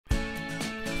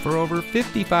For over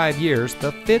 55 years,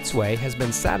 the Fitzway has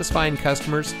been satisfying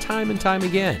customers time and time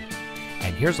again.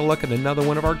 And here's a look at another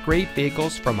one of our great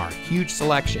vehicles from our huge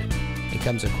selection. It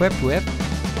comes equipped with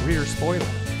rear spoiler,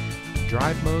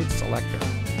 drive mode selector,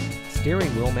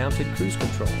 steering wheel mounted cruise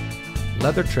control,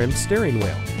 leather trimmed steering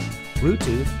wheel,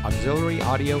 Bluetooth auxiliary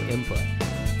audio input,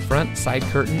 front side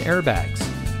curtain airbags,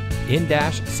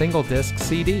 in-dash single disc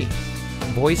CD,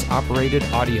 voice operated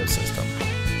audio system,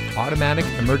 automatic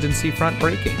emergency front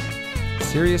braking,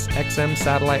 Sirius XM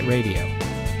satellite radio,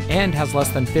 and has less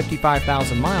than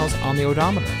 55,000 miles on the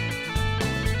odometer.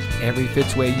 Every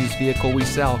Fitzway used vehicle we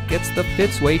sell gets the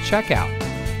Fitzway checkout.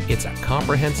 It's a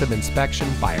comprehensive inspection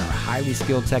by our highly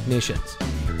skilled technicians,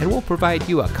 and we'll provide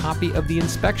you a copy of the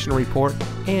inspection report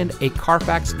and a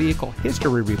Carfax vehicle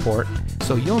history report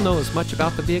so you'll know as much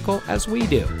about the vehicle as we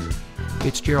do.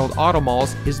 Fitzgerald Auto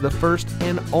Malls is the first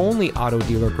and only auto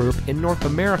dealer group in North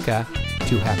America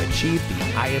to have achieved the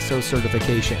ISO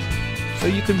certification, so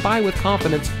you can buy with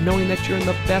confidence knowing that you're in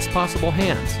the best possible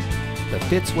hands. The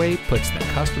Fitzway puts the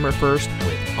customer first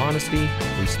with honesty,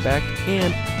 respect,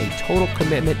 and a total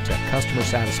commitment to customer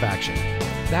satisfaction.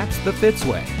 That's the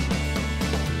Fitzway.